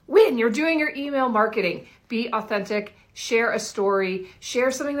you're doing your email marketing, be authentic, share a story,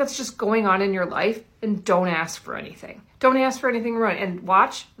 share something that's just going on in your life, and don't ask for anything. Don't ask for anything wrong, and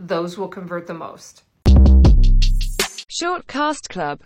watch, those will convert the most. Shortcast Club.